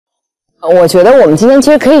我觉得我们今天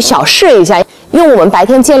其实可以小试一下，用我们白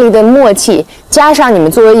天建立的默契，加上你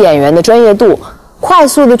们作为演员的专业度，快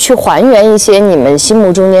速的去还原一些你们心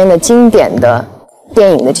目中间的经典的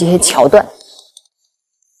电影的这些桥段。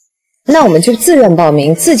那我们就自愿报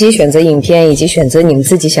名，自己选择影片，以及选择你们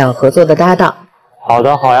自己想合作的搭档。好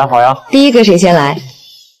的，好呀，好呀。第一个谁先来？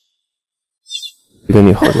跟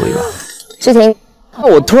你合作一个。诗婷。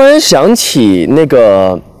我突然想起那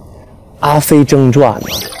个《阿飞正传》。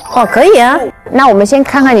哦，可以啊。那我们先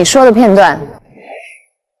看看你说的片段。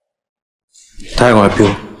睇下我嘅表。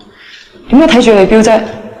點解睇住你表啫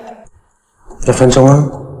1分鐘啊。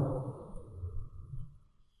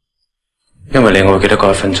因為你，我會記得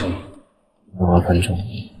嗰1分鐘。我1分鐘。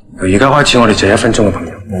由而家開始，我哋就係1分鐘嘅朋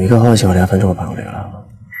友。由而家開始，我哋1分鐘嘅朋友嚟啦。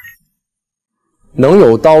能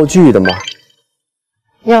有道具的嗎？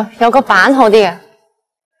有個板好啲嘅。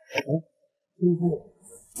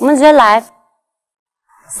我們直接來。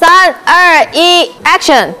3、2、1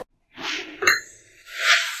 ，Action！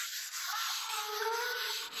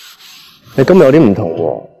 你今日有啲唔同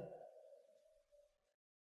喎。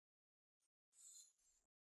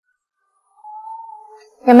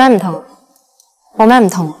有咩唔同？冇咩唔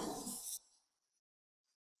同？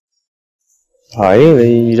係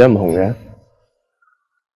你耳仔唔紅嘅。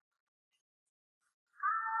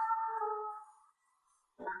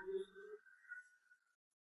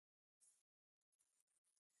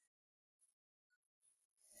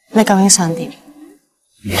你究竟想點？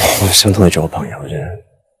我想同你做個朋友啫。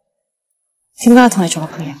點解要同你做個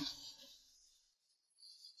朋友？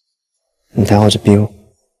你睇下我隻表。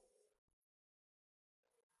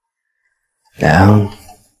嚟啊！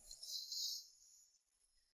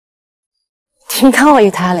點解我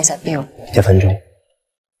要睇下你隻表？1分鐘。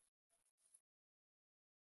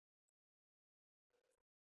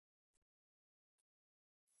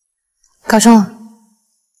夠鐘啦。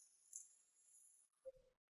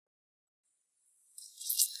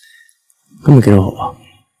今日幾多號啊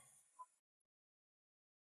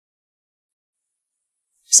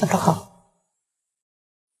？16號。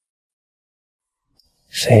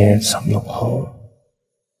4月16號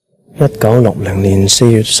，1960年4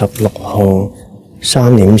月16號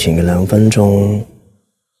，3點前嘅2分鐘，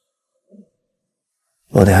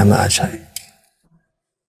我哋喺埋一齊。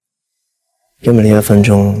因為呢1分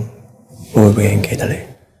鐘，我會永遠記得你。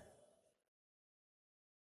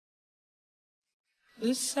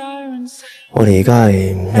我哋而家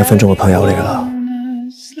係1分鐘嘅朋友嚟㗎啦。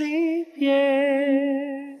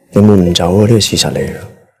你會唔走呢個事實嚟嘅。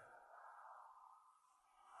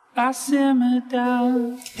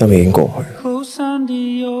因為已經過去。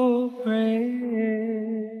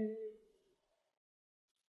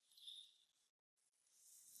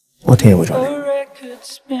我聽日會再嚟。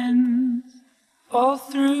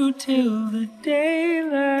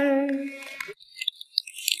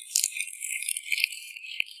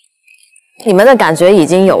你们的感觉已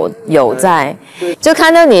经有在，就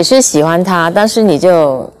看到你是喜欢他，但是你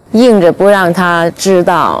就硬着不让他知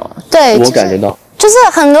道。对，我感觉到。就是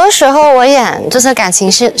很多时候我演就是感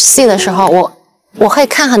情戏的时候，我会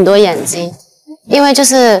看很多眼睛，因为就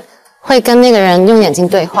是会跟那个人用眼睛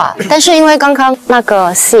对话。但是因为刚刚那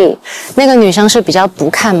个戏，那个女生是比较不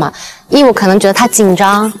看嘛，一我可能觉得她紧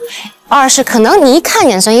张，二是可能你一看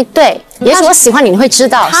眼神一对，也许我喜欢你，你会知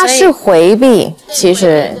道。他是回避，其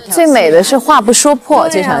实最美的是话不说破。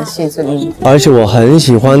这场戏最美。而且我很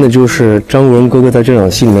喜欢的就是张国荣哥哥在这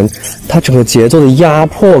场戏里面，他整个节奏的压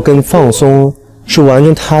迫跟放松是完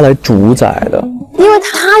全他来主宰的。因为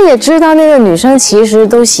他也知道那个女生其实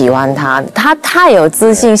都喜欢他，他太有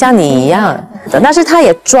自信，像你一样的，但是他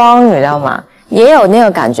也装，你知道吗？也有那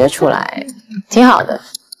个感觉出来，挺好的。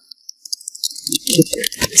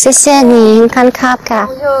谢谢你，看卡不卡？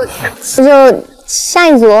就下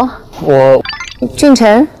一组，俊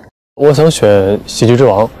辰，我想选喜剧之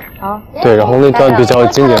王。好，对，然后那段比较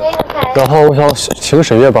经典，然后我想请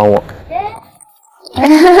沈月帮我。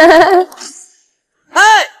哎，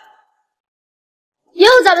又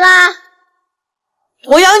怎么啦？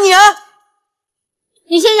我养你啊！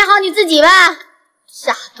你先养好你自己吧，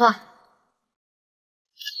傻瓜。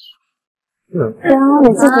然后你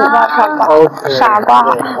自己吧，傻瓜。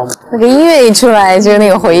那个音乐一出来，就那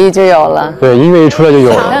个回忆就有了。对，音乐一出来就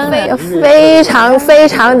有了。非常非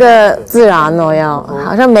常的自然哦，要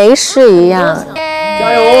好像没事一样。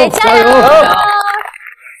加油！加油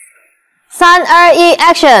！3、2、1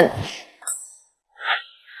 ，Action！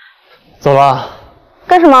 走了。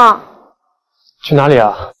干什么？去哪里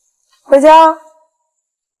啊？回家。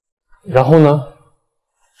然后呢？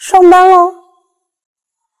上班了。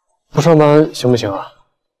不上班行不行啊？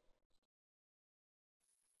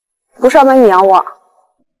不上班你养我。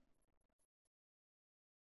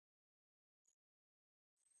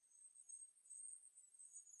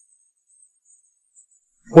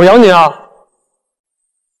我养你啊！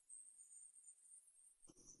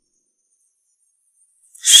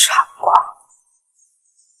傻瓜。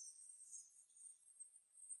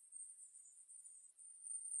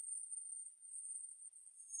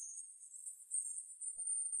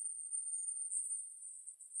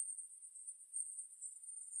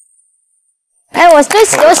哎，我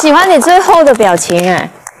喜欢你最后的表情哎，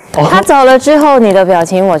他走了之后你的表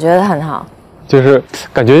情我觉得很好，就是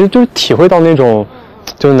感觉就是体会到那种，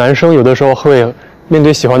就是男生有的时候会面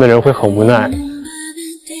对喜欢的人会很无奈，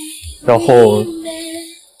然后，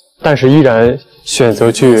但是依然选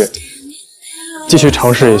择去继续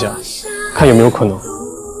尝试一下，看有没有可能。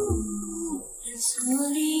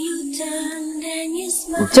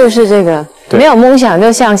就是这个，没有梦想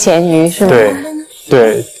就像咸鱼是吗？对，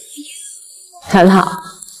对。很好，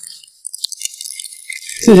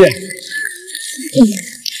谢谢。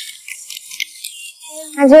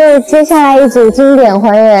那就接下来一组经典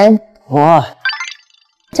还原。哇，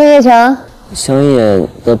郑业成想演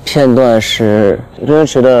的片段是周星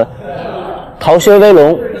驰的《逃学威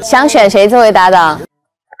龙》。想选谁作为搭档？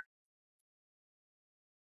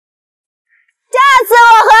这次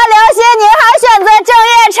我和流星女孩选择郑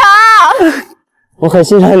业成。我很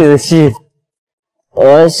欣赏你的戏，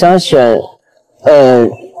我想选。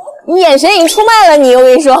你眼神已经出卖了你，我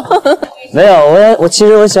跟你说。没有，我其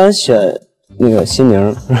实我想选那个新宁。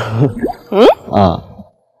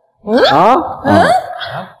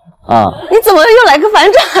你怎么又来个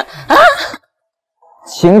反转啊？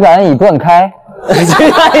情感已断开，情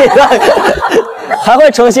感已断开，还会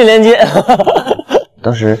重新连接。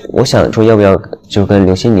当时我想说要不要就跟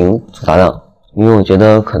刘心宁做搭档，因为我觉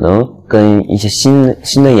得可能跟一些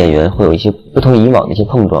新的演员会有一些不同以往的一些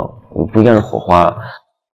碰撞。有不一样的火花，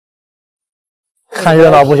看热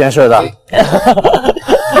闹不嫌事大。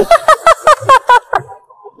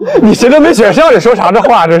你谁都没选上，你说啥这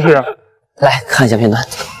话？这是。来看一下片段。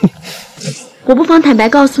我不妨坦白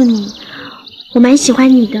告诉你，我蛮喜欢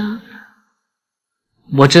你的。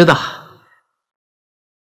我知道。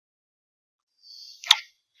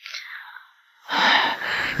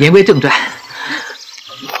言归正传。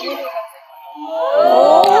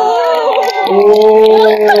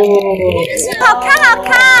好看，好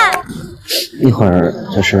看。一会儿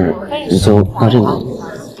就是你就到这里，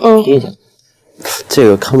贴一下。这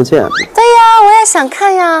个看不见。对呀，我也想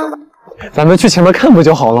看呀。咱们去前面看不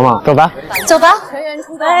就好了吗？走吧。走吧。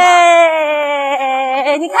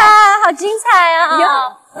哎，你看，好精彩啊！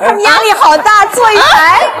他们压力好大，坐一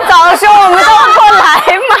排。早说我们都不来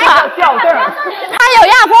嘛。他有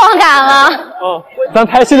压迫感了。咱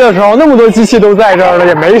拍戏的时候那么多机器都在这儿了，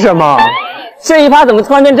也没什么。这一趴怎么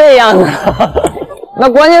突然变这样呢？那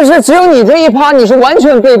关键是只有你这一趴，你是完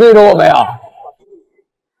全背对着我们呀！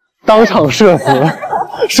当场射死，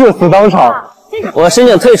射死当场。我申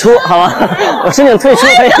请退出，好吗？我申请退出，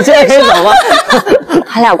现在可以走吗？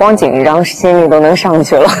他俩光紧张，心里都能上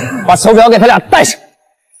去了。把手表给他俩戴上，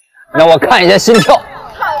让我看一下心跳。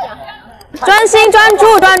专心，专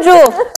注，专注。